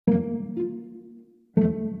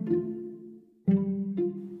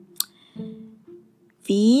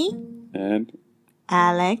And?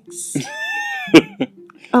 Alex.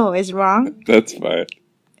 Oh, it's wrong? That's fine.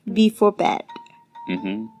 Before bed.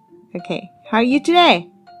 Mm-hmm. Okay. How are you today?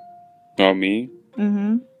 Oh, me?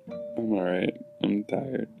 Mm-hmm. I'm alright. I'm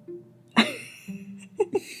tired.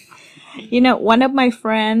 One of my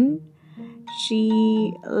friends,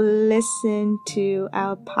 she listened to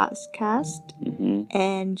our podcast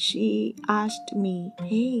and she asked me,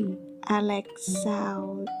 hey, Alex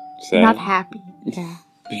sound not Sad. happy. Yeah.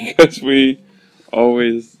 Because we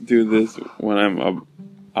always do this when I'm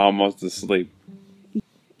almost asleep.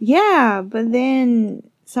 Yeah, but then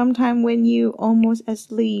sometime when you almost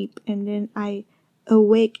asleep and then I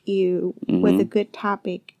awake you with a good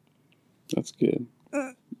topic. That's good.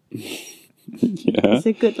 Yeah. It's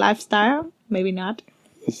a good lifestyle? Maybe not.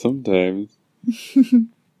 Sometimes.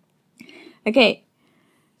 Okay,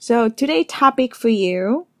 so today's topic for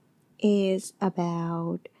you is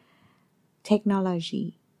about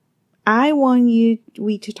technology. I want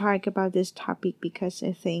we to talk about this topic because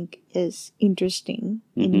I think it's interesting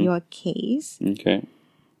in your case. Okay.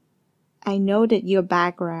 I know that your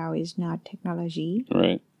background is not technology.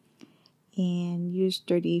 Right. And you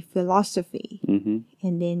study philosophy. Mm-hmm.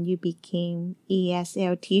 And then you became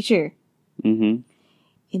ESL teacher. Mm-hmm.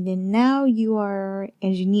 And then now you are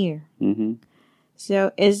engineer. Mm-hmm.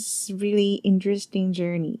 So it's really interesting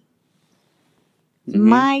journey. Mm-hmm.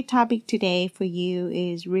 My topic today for you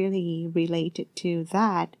is really related to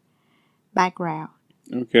that background.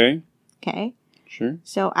 Okay. Okay. Sure.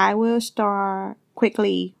 So I will start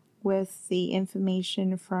quickly with the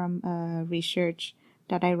information from research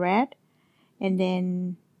that I read, and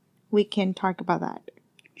then we can talk about that.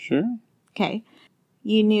 Sure. Okay.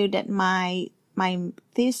 You knew that my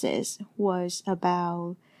thesis was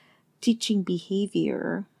about teaching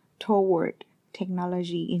behavior toward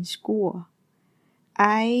technology in school.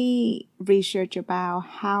 I research about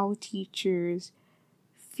how teachers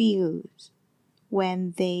feel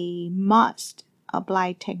when they must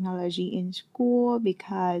apply technology in school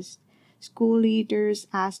because school leaders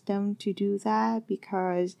ask them to do that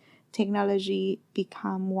because technology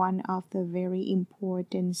become one of the very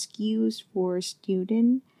important skills for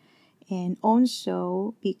students, and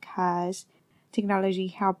also because technology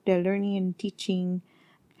help the learning and teaching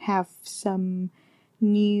have some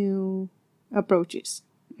new approaches.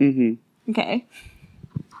 Mm-hmm. Okay.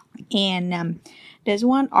 And there's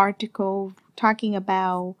one article talking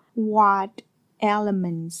about what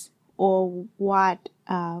elements or what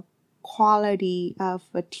quality of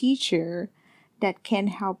a teacher that can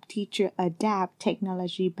help teacher adapt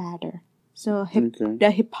technology better. So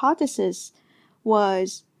the hypothesis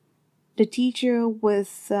was the teacher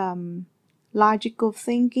with logical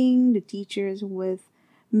thinking, the teachers with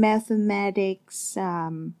mathematics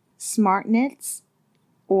smartness,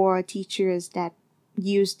 or teachers that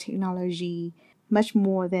use technology much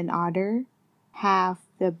more than other have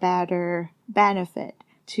the better benefit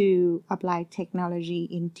to apply technology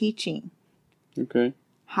in teaching. Okay.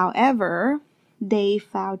 However, they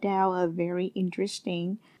found out a very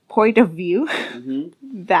interesting point of view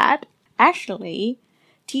that actually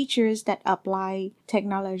teachers that apply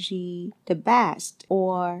technology the best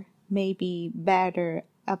or maybe better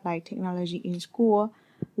apply technology in school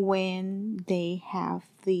when they have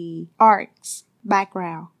the arts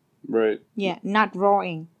background. Right. Yeah, not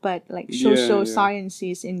drawing, but like social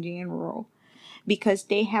sciences in general. Because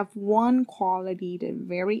they have one quality that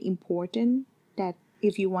very important that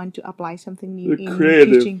if you want to apply something new in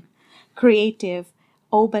teaching, creative,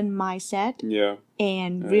 open mindset,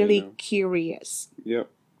 and really curious. Yep.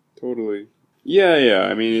 Totally. Yeah.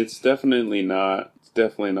 I mean, it's definitely not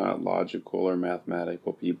logical or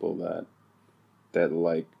mathematical people that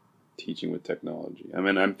like teaching with technology. I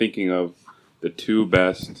mean, I'm thinking of the two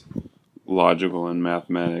best logical and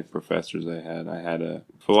mathematic professors I had. I had a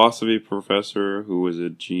philosophy professor who was a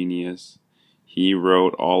genius. He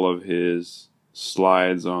wrote all of his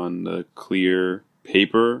slides on the clear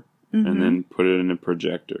paper and then put it in a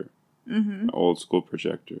projector, an old school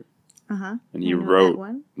projector. And he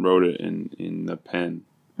wrote it in the pen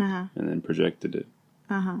and then projected it.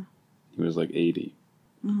 He was like 80.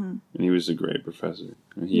 And he was a great professor.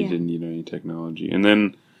 And he didn't need any technology. And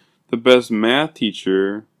then the best math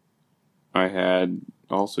teacher I had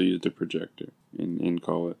also used a projector in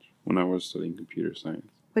college when I was studying computer science.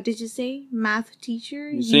 What did you say? Math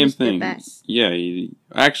teacher? Same thing. The best. Yeah,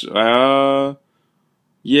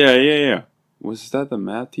 yeah. Was that the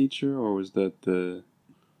math teacher or was that the...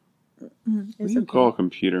 What do you call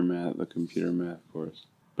computer math? The computer math course.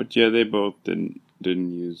 But yeah, they both didn't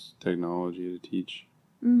use technology to teach.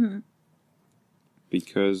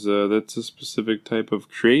 Because that's a specific type of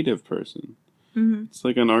creative person. Mm-hmm. It's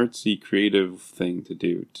like an artsy, creative thing to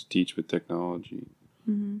do, to teach with technology.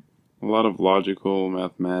 Mm-hmm. A lot of logical,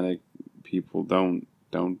 mathematic people don't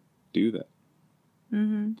do that.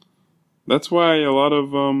 Mm-hmm. That's why a lot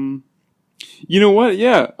of you know what?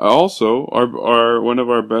 Yeah. Also, our one of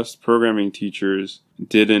our best programming teachers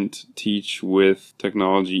didn't teach with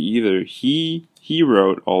technology either. He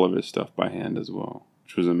wrote all of his stuff by hand as well,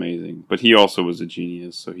 which was amazing. But he also was a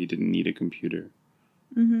genius, so he didn't need a computer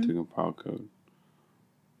Mm-hmm. to compile code.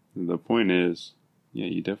 The point is, yeah,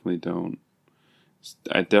 you definitely don't.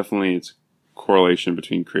 It's correlation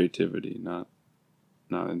between creativity, not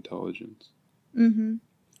intelligence. Mm-hmm.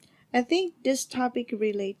 I think this topic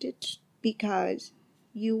related because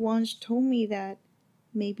you once told me that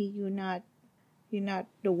maybe you're not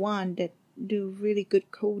the one that do really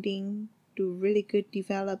good coding, do really good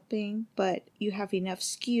developing, but you have enough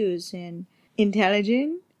skills and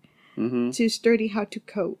intelligence Mm-hmm. to study how to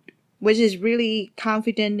code, which is really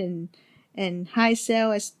confident and high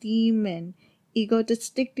self-esteem and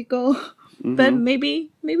egotistical. But Mm-hmm.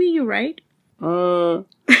 maybe you're right. Uh,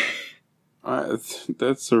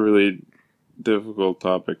 that's a really difficult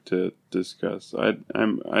topic to discuss. I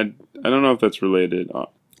don't know if that's related.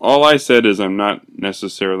 All I said is I'm not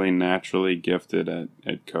necessarily naturally gifted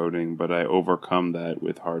at coding, but I overcome that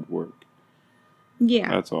with hard work. Yeah.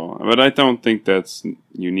 That's all. But I don't think that's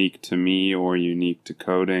unique to me or unique to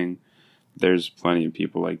coding. There's plenty of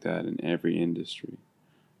people like that in every industry,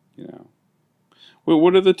 you know. Well,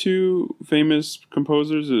 what are the two famous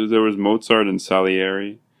composers? There was Mozart and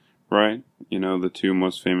Salieri, right? You know, the two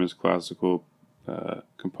most famous classical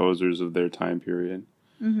composers of their time period.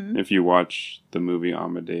 Mm-hmm. If you watch the movie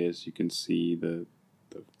Amadeus, you can see the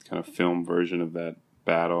kind of film version of that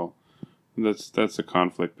battle. That's a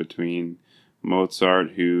conflict between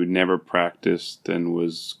Mozart, who never practiced and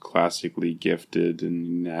was classically gifted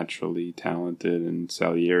and naturally talented, and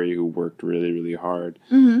Salieri, who worked really, really hard.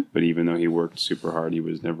 Mm-hmm. But even though he worked super hard, he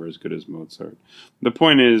was never as good as Mozart. The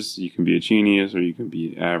point is, you can be a genius or you can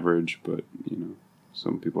be average, but, you know,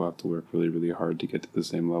 some people have to work really, really hard to get to the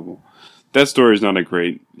same level. That story is not a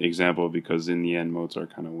great example because in the end,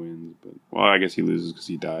 Mozart kind of wins. But, well, I guess he loses because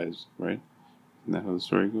he dies, right? Isn't that how the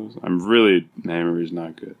story goes? My memory is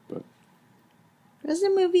not good, but. What's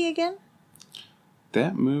the movie again?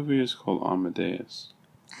 That movie is called Amadeus.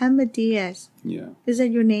 Amadeus. Yeah, Is that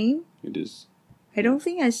your name? it is. I don't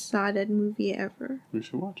think I saw that movie ever. We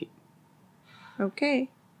should watch it.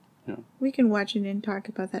 Okay. Yeah. We can watch it and talk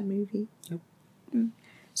about that movie. Yep.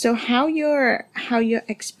 So how your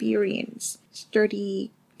experience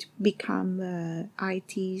study to become a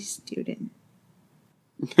IT student?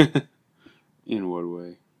 In what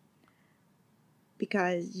way?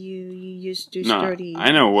 Because you used to No, study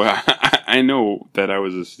I know. I know that I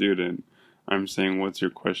was a student. I'm saying, what's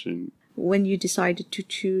your question? when you decided to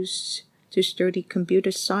choose to study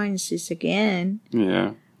computer sciences again,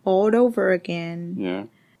 Yeah, all over again, yeah.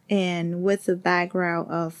 and with the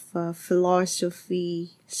background of a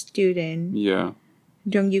philosophy student, Yeah.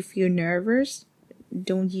 don't you feel nervous?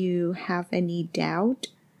 Don't you have any doubt?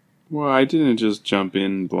 Well, I didn't just jump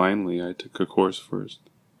in blindly. I took a course first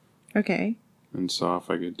Okay. and saw if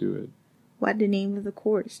I could do it. What the name of the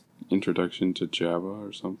course? Introduction to Java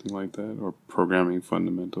or something like that, or Programming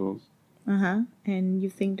Fundamentals. Uh-huh. And you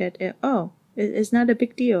think that, it's not a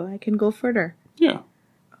big deal. I can go further. Yeah.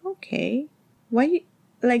 Okay. Why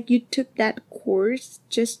you took that course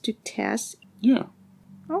just to test? Yeah.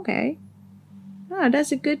 Okay. Ah,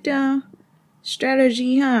 that's a good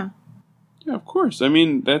strategy, huh? Yeah, of course. I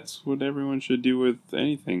mean, that's what everyone should do with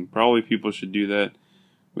anything. Probably people should do that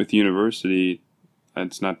with university.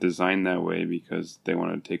 It's not designed that way because they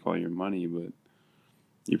want to take all your money, but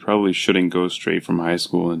you probably shouldn't go straight from high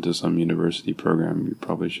school into some university program. You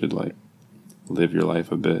probably should, like, live your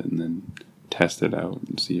life a bit and then test it out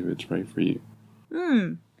and see if it's right for you.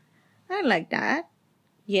 I like that.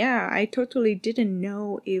 Yeah, I totally didn't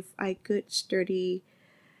know if I could study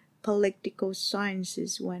political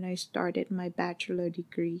sciences when I started my bachelor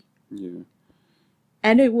degree. Yeah.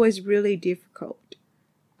 And it was really difficult.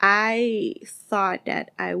 I thought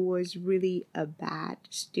that I was really a bad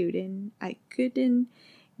student. I couldn't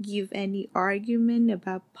give any argument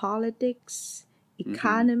about politics,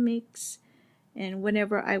 economics, and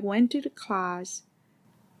whenever I went to the class,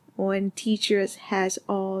 when teachers has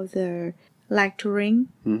all the lecturing,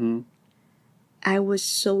 Mm-hmm. I was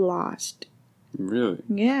so lost. Really?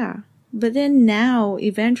 Yeah. But then now,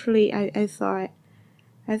 eventually, I thought,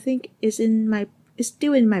 I think it's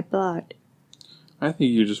still in my blood. I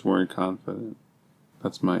think you just weren't confident.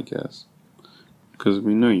 That's my guess. Because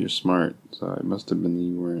we know you're smart, so it must have been that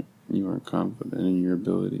you weren't confident in your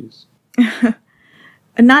abilities.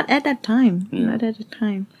 Not at that time. Yeah. Not at the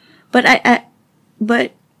time. But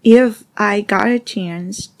if I got a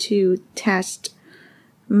chance to test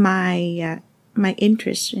my my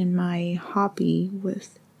interest in my hobby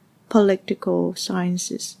with political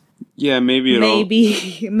sciences, Yeah, maybe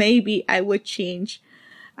maybe I would change.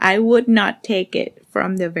 I would not take it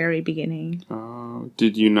from the very beginning.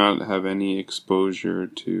 Did you not have any exposure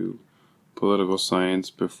to political science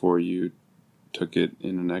before you took it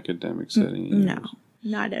in an academic setting? No,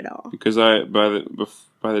 not at all. Because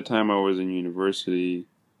by the time I was in university,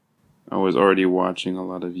 I was already watching a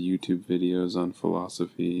lot of YouTube videos on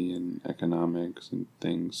philosophy and economics and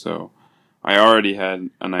things. So I already had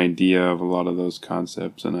an idea of a lot of those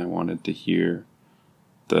concepts, and I wanted to hear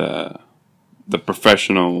the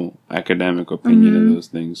professional academic opinion of those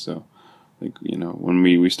things. So, like, you know, when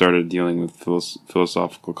we started dealing with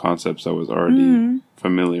philosophical concepts, I was already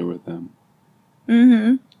familiar with them.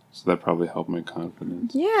 So that probably helped my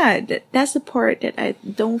confidence. Yeah, that's the part that I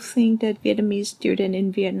don't think that Vietnamese student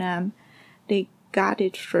in Vietnam, they got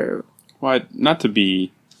it through. Well, not to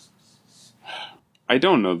be... I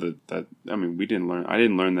don't know that I mean, I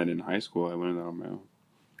didn't learn that in high school. I learned that on my own.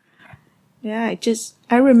 Yeah,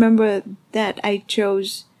 I remember that I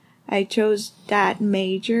chose that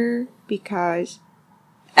major because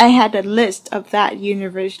I had a list of that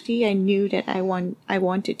university. I knew that I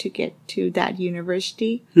wanted to get to that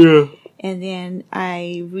university. Yeah. And then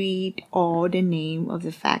I read all the name of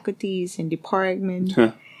the faculties and department,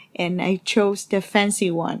 and I chose the fancy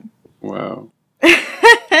one. Wow.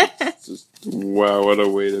 Wow, what a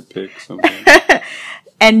way to pick something.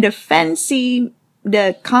 And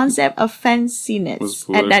the concept of fanciness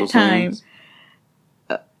at that time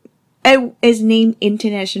is named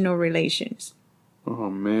international relations. Oh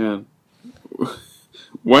man.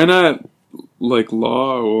 Why not like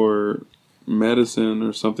law or medicine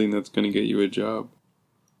or something that's going to get you a job?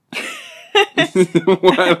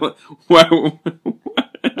 why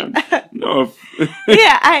no.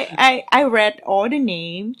 Yeah, I read all the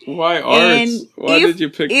names. Why arts? Why did you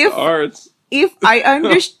pick arts? If I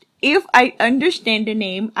understand the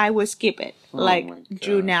name, I will skip it.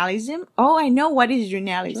 Journalism. Oh, I know what is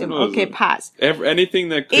journalism. Okay, pass. Anything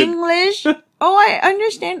that could... English. Oh, I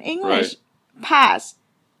understand English. Right. Pass.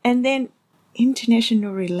 And then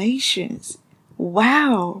international relations.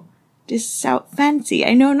 Wow. This is so fancy.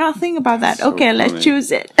 I know nothing about that. So okay, funny. Let's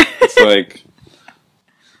choose it. It's like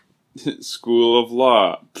School of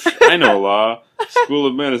Law. I know law. School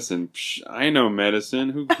of Medicine. I know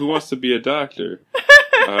medicine. Who wants to be a doctor?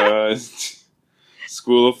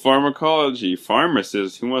 School of Pharmacology.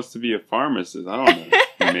 Pharmacist. Who wants to be a pharmacist? I don't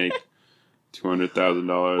know. Make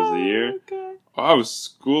 $200,000 a year. Oh,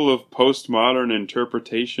 School of Postmodern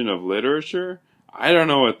Interpretation of Literature. I don't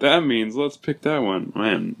know what that means. Let's pick that one.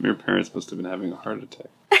 Man, your parents must have been having a heart attack.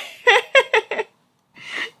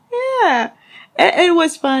 Yeah, it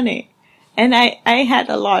was funny. And I had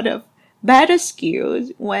a lot of better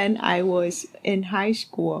skills when I was in high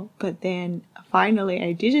school. But then finally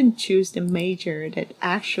I didn't choose the major that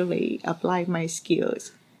actually applied my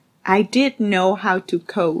skills. I did know how to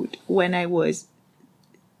code when I was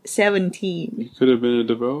 17. You could have been a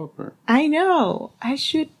developer. I know. I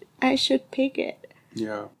should pick it.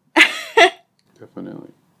 Yeah.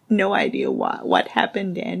 Definitely. No idea what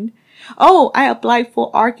happened then. Oh, I applied for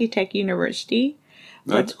Architect University.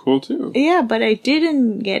 That's cool too. Yeah, but I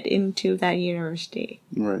didn't get into that university.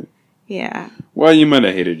 Right. Yeah. Well, you might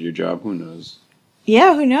have hated your job. Who knows?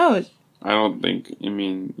 Yeah, who knows? I don't think, I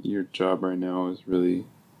mean, your job right now is really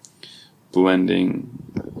blending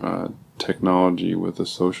technology with the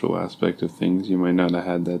social aspect of things. You might not have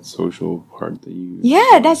had that social part that you...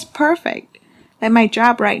 Yeah, that's perfect. Like my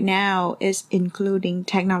job right now is including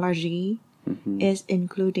technology, is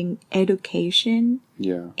including education,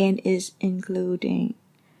 and is including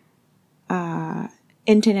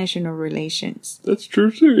international relations. That's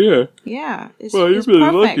true too, yeah. Yeah. Well, you're really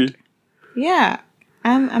perfect. Lucky. Yeah.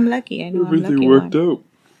 I'm lucky. I know everything I'm lucky worked out.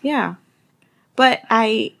 Yeah. But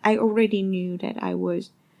I already knew that I was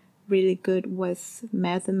really good with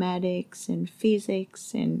mathematics and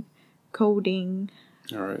physics and coding.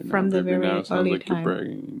 All right. From the very early like time. You're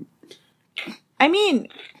bragging. I mean,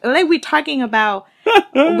 like we're talking about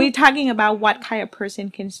what kind of person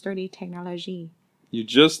can study technology.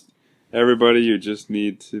 Everybody, you just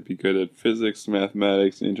need to be good at physics,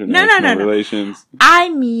 mathematics, international relations. I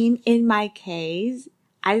mean, in my case,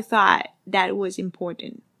 I thought that was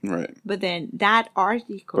important. Right. But then that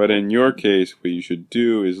article... But in your case, what you should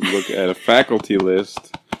do is look at a faculty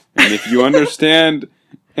list, and if you understand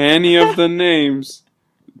any of the names,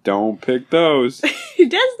 don't pick those. That's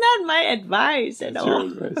not my advice at all.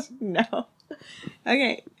 That's your advice. No.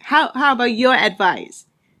 Okay. How about your advice?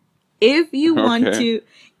 If you want Okay. to,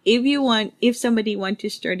 if somebody want to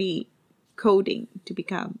study coding to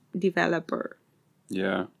become developer,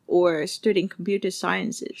 Yeah, or studying computer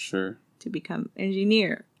sciences sure. to become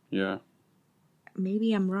engineer, Yeah.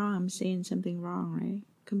 maybe I'm wrong. I'm saying something wrong, right?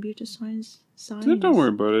 Computer science. Don't worry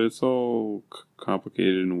about it. It's all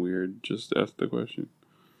complicated and weird. Just ask the question.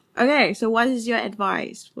 Okay, so what is your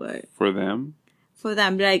advice For them? for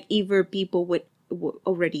them? Like either people would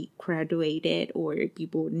already graduated or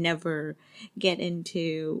people never get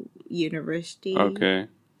into university. Okay.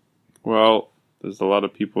 Well, there's a lot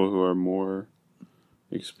of people who are more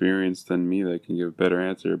experienced than me that can give a better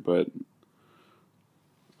answer, but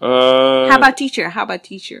How about teacher? How about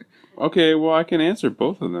teacher? okay, well I can answer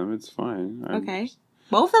both of them. It's fine. Okay,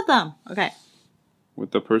 both of them. Okay.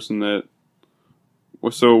 With the person that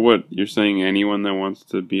well, so what you're saying? Anyone that wants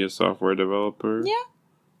to be a software developer? Yeah.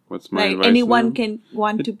 What's my Like advice? anyone can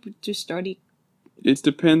want to study. It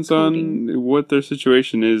depends coding. on what their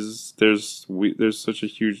situation is. There's such a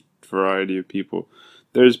huge variety of people.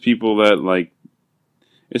 There's people that like,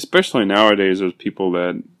 especially nowadays. There's people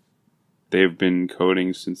that they've been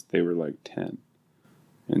coding since they were like 10,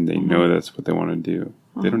 and they know that's what they want to do.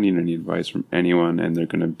 They don't need any advice from anyone, and they're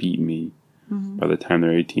gonna beat me. By the time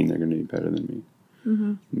they're 18, they're gonna be better than me.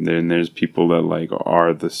 And then there's people that like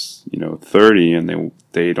are 30 and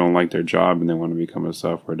they don't like their job and they want to become a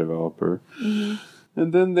software developer.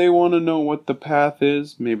 And then they want to know what the path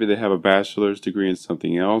is. Maybe they have a bachelor's degree in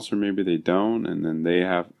something else, or maybe they don't. And then they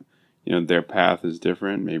have, their path is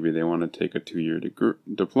different. Maybe they want to take a 2-year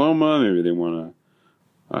diploma. Maybe they want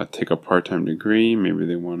to take a part-time degree. Maybe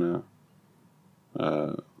they want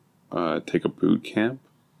to take a boot camp.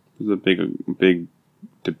 There's a big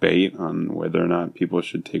debate on whether or not people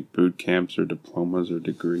should take boot camps or diplomas or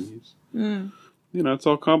degrees. It's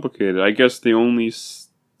all complicated. I guess the only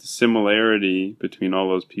similarity between all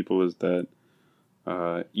those people is that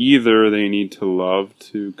either they need to love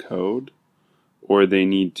to code, or they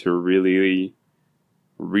need to really,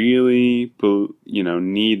 really,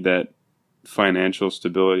 need that financial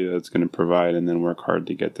stability that's going to provide, and then work hard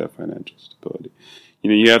to get that financial stability.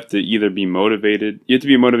 You have to either be motivated. You have to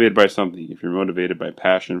be motivated by something. If you're motivated by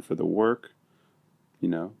passion for the work,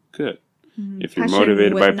 good. If you're Passion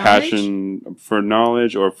motivated with by knowledge? passion for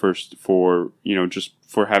knowledge, or for just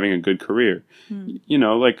for having a good career,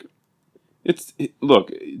 look.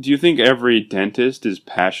 Do you think every dentist is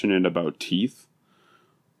passionate about teeth?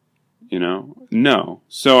 No.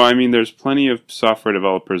 So I mean, there's plenty of software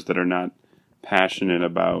developers that are not passionate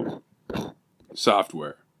about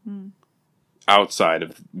software outside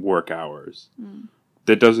of work hours.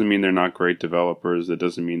 That doesn't mean they're not great developers. That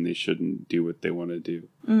doesn't mean they shouldn't do what they want to do.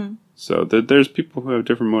 So there's people who have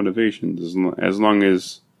different motivations. As long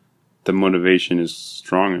as the motivation is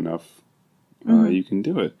strong enough, you can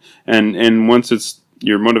do it. And once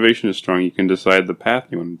your motivation is strong, you can decide the path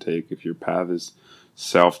you want to take. If your path is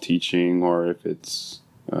self-teaching, or if it's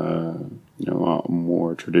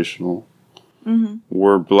more traditional.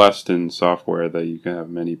 We're blessed in software that you can have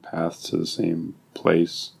many paths to the same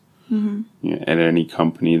place. At any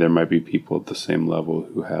company, there might be people at the same level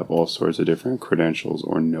who have all sorts of different credentials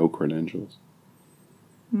or no credentials.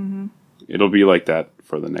 It'll be like that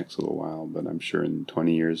for the next little while, but I'm sure in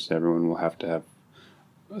 20 years, everyone will have to have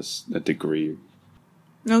a degree.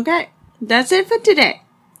 Okay, that's it for today.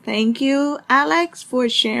 Thank you, Alex, for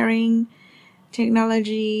sharing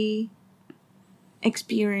technology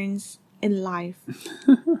experience in life.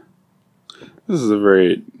 This is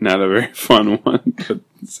not a very fun one, but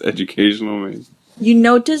it's educational, maybe. You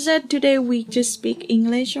notice that today we just speak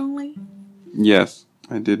English only? Yes,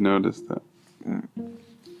 I did notice that.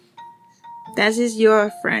 That is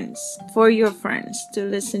for your friends to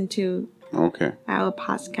listen to our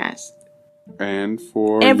podcast. And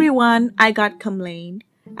for everyone, I got complained.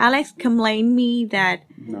 Alex complained me that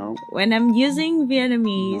when I'm using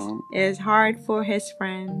Vietnamese, it's hard for his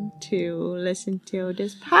friend to listen to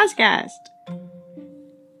this podcast.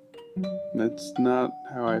 That's not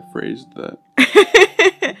how I phrased that.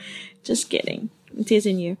 Just kidding. I'm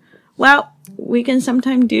teasing you. Well, we can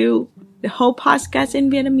sometime do the whole podcast in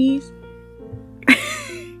Vietnamese.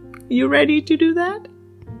 You ready to do that?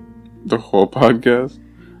 The whole podcast?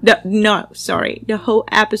 The whole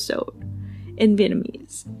episode in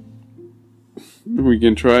Vietnamese. We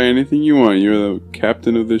can try anything you want. You're the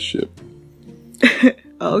captain of this ship.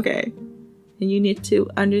 Okay. And you need to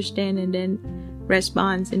understand and then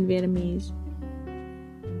respond in Vietnamese.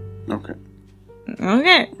 Okay.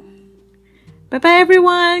 Okay. Bye-bye,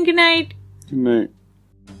 everyone. Good night. Good night.